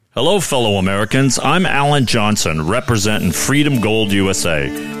Hello, fellow Americans. I'm Alan Johnson, representing Freedom Gold USA.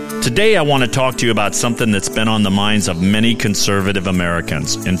 Today, I want to talk to you about something that's been on the minds of many conservative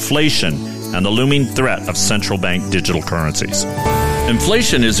Americans: inflation and the looming threat of central bank digital currencies.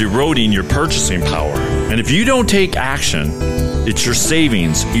 Inflation is eroding your purchasing power, and if you don't take action, it's your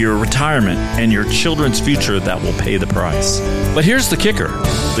savings, your retirement, and your children's future that will pay the price. But here's the kicker.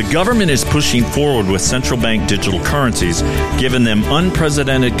 The government is pushing forward with central bank digital currencies, giving them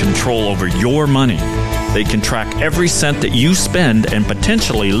unprecedented control over your money. They can track every cent that you spend and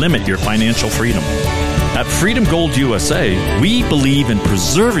potentially limit your financial freedom. At Freedom Gold USA, we believe in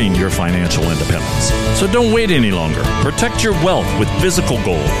preserving your financial independence. So don't wait any longer. Protect your wealth with physical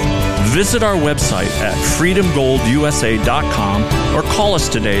gold. Visit our website at freedomgoldusa.com or call us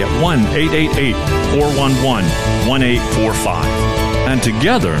today at 1-888-411-1845. And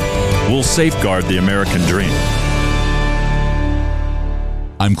together, we'll safeguard the American dream.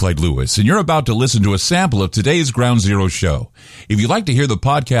 I'm Clyde Lewis, and you're about to listen to a sample of today's Ground Zero show. If you'd like to hear the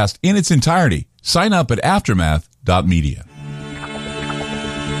podcast in its entirety, sign up at aftermath.media.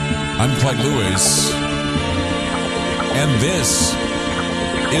 I'm Clyde Lewis, and this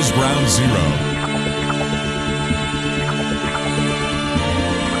is Ground Zero.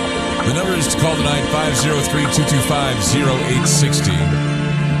 The number is to call tonight,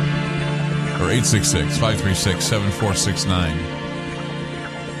 503-225-0860 or 866-536-7469.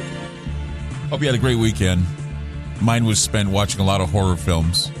 Hope you had a great weekend. Mine was spent watching a lot of horror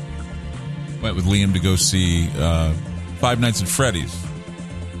films. Went with Liam to go see Five Nights at Freddy's,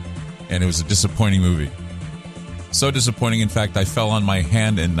 and it was a disappointing movie. So disappointing, in fact, I fell on my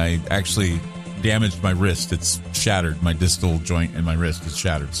hand and I actually damaged my wrist. It's shattered. My distal joint in my wrist is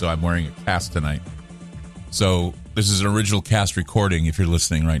shattered, so I'm wearing a cast tonight. So this is an original cast recording if you're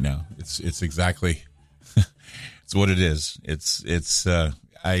listening right now. It's exactly it's what it is. It's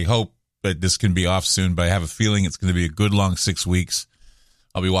I hope that this can be off soon, but I have a feeling it's going to be a good long 6 weeks.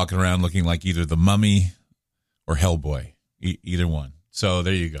 I'll be walking around looking like either the Mummy or Hellboy, either one. So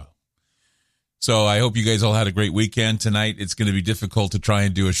there you go. So I hope you guys all had a great weekend. Tonight it's going to be difficult to try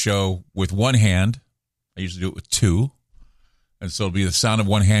and do a show with one hand. I usually do it with two. And so it'll be the sound of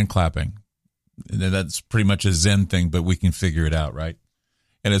one hand clapping. And that's pretty much a Zen thing, but we can figure it out, right?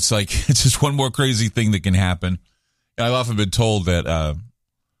 And it's like, it's just one more crazy thing that can happen. And I've often been told that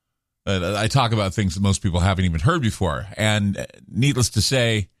I talk about things that most people haven't even heard before. And needless to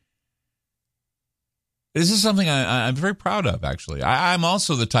say, this is something I'm very proud of, actually. I'm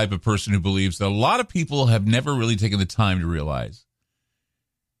also the type of person who believes that a lot of people have never really taken the time to realize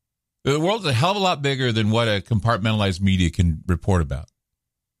that the world's a hell of a lot bigger than what a compartmentalized media can report about.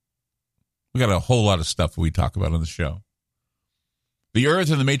 We got a whole lot of stuff that we talk about on the show. The earth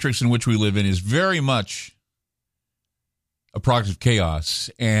and the matrix in which we live in is very much a product of chaos,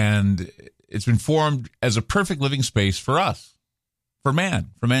 and it's been formed as a perfect living space for us, for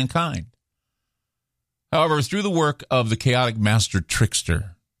mankind. However, through the work of the chaotic master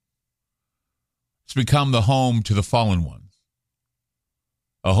trickster, it's become the home to the fallen ones,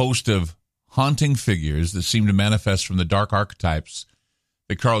 a host of haunting figures that seem to manifest from the dark archetypes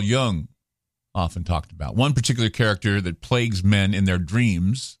that Carl Jung often talked about. One particular character that plagues men in their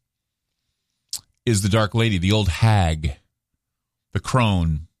dreams is the Dark Lady, the old hag, the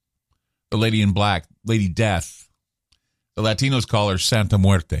crone, the lady in black, Lady Death. The Latinos call her Santa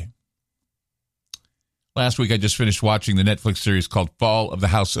Muerte. Last week, I just finished watching the Netflix series called Fall of the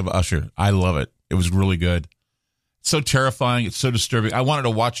House of Usher. I love it. It was really good. It's so terrifying. It's so disturbing. I wanted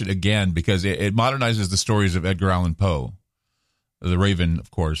to watch it again because it modernizes the stories of Edgar Allan Poe, the Raven,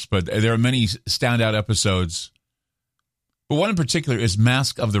 of course. But there are many standout episodes. But one in particular is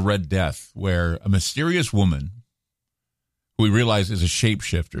Mask of the Red Death, where a mysterious woman, who we realize is a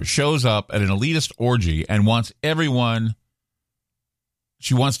shapeshifter, shows up at an elitist orgy and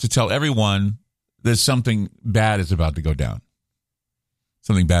she wants to tell everyone that something bad is about to go down.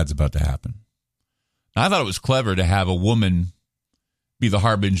 Something bad's about to happen. Now, I thought it was clever to have a woman be the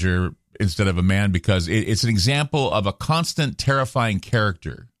harbinger instead of a man because it's an example of a constant, terrifying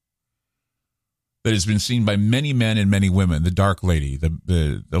character that has been seen by many men and many women. The Dark Lady,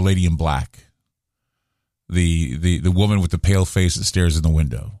 the lady in black. The woman with the pale face that stares in the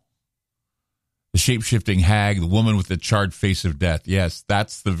window. The shape-shifting hag, the woman with the charred face of death. Yes,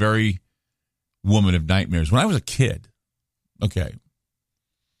 that's the very woman of nightmares. When I was a kid,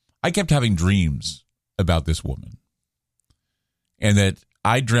 I kept having dreams about this woman. And that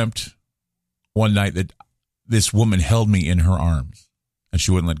I dreamt one night that this woman held me in her arms and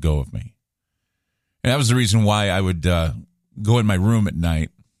she wouldn't let go of me. And that was the reason why I would go in my room at night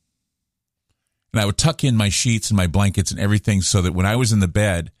and I would tuck in my sheets and my blankets and everything so that when I was in the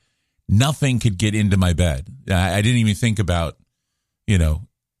bed, nothing could get into my bed. I didn't even think about,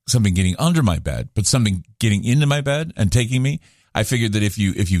 something getting under my bed, but something getting into my bed and taking me. I figured that if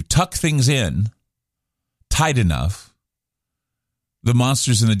you tuck things in tight enough, the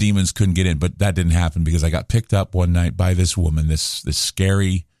monsters and the demons couldn't get in. But that didn't happen because I got picked up one night by this woman, this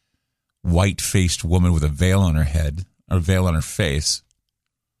scary white-faced woman with a veil on her head, or veil on her face.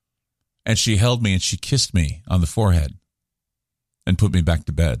 And she held me and she kissed me on the forehead and put me back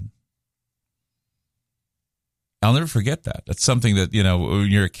to bed. I'll never forget that. That's something that, when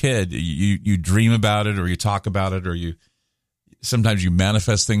you're a kid, you dream about it, or you talk about it, or sometimes you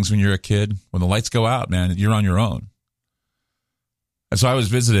manifest things when you're a kid. When the lights go out, man, you're on your own. And so I was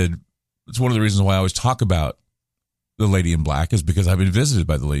visited. It's one of the reasons why I always talk about the Lady in Black, is because I've been visited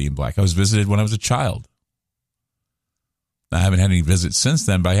by the Lady in Black. I was visited when I was a child. I haven't had any visits since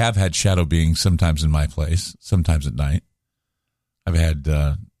then, but I have had shadow beings sometimes in my place, sometimes at night. I've had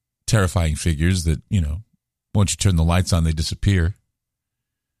terrifying figures that, once you turn the lights on, they disappear.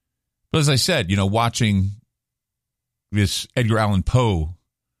 But as I said, watching this Edgar Allan Poe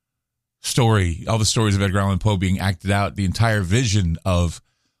story, all the stories of Edgar Allan Poe being acted out, the entire vision of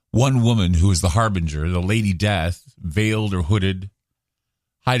one woman who is the harbinger, the Lady Death, veiled or hooded,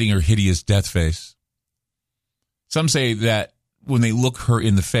 hiding her hideous death face. Some say that when they look her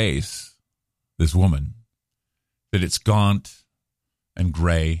in the face, this woman, that it's gaunt and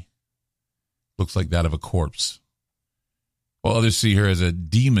gray, looks like that of a corpse. While others see her as a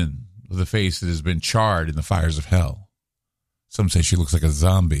demon with a face that has been charred in the fires of hell. Some say she looks like a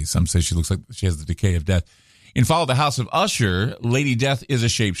zombie. Some say she looks like she has the decay of death. In Follow the House of Usher, Lady Death is a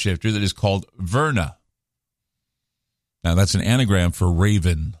shapeshifter that is called Verna. Now, that's an anagram for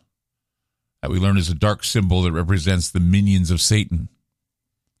raven, that we learn is a dark symbol that represents the minions of Satan.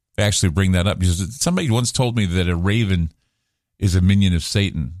 They actually bring that up because somebody once told me that a raven is a minion of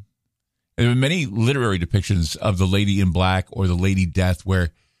Satan. There are many literary depictions of the Lady in Black or the Lady Death where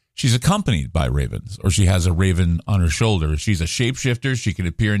she's accompanied by ravens, or she has a raven on her shoulder. She's a shapeshifter. She can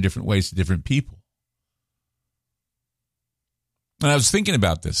appear in different ways to different people. And I was thinking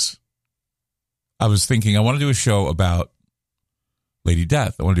about this. I was thinking, I want to do a show about Lady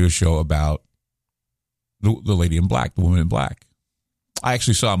Death. I want to do a show about the Lady in Black, the woman in black. I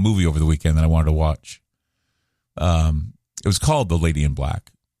actually saw a movie over the weekend that I wanted to watch. It was called The Lady in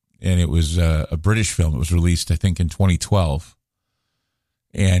Black, and it was a British film. It was released, I think, in 2012.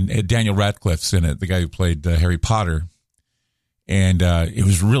 And Daniel Radcliffe's in it, the guy who played Harry Potter. And it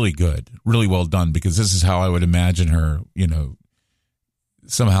was really good, really well done, because this is how I would imagine her,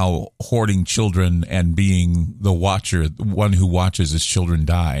 somehow hoarding children and being the watcher, the one who watches as children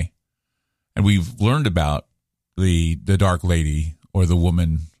die. And we've learned about the Dark Lady, or the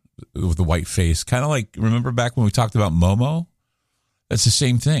woman with the white face, kind of like, remember back when we talked about Momo? That's the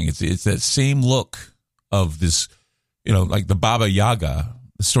same thing. It's that same look of this, like the Baba Yaga,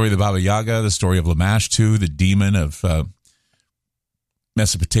 the story of the Baba Yaga, the story of Lamashtu, the demon of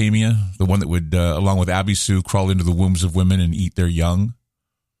Mesopotamia, the one that would, along with Abisu, crawl into the wombs of women and eat their young.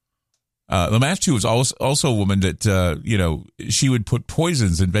 Lamashtu was also a woman that, she would put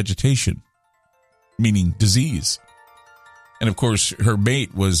poisons in vegetation, meaning disease. And, of course, her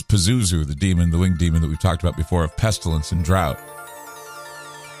mate was Pazuzu, the demon, the winged demon that we've talked about before, of pestilence and drought.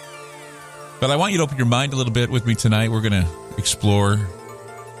 But I want you to open your mind a little bit with me tonight. We're going to explore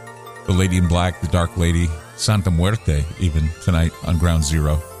the Lady in Black, the Dark Lady, Santa Muerte, even tonight on Ground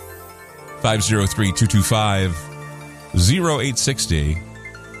Zero. 503-225-0860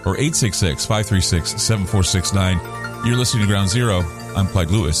 or 866-536-7469. You're listening to Ground Zero. I'm Clyde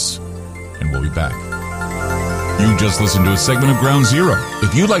Lewis, and we'll be back. You just listened to a segment of Ground Zero.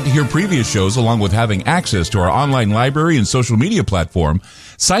 If you'd like to hear previous shows along with having access to our online library and social media platform,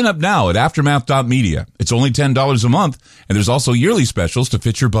 sign up now at aftermath.media. It's only $10 a month, and there's also yearly specials to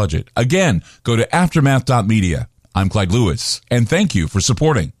fit your budget. Again, go to aftermath.media. I'm Clyde Lewis, and thank you for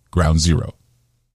supporting Ground Zero.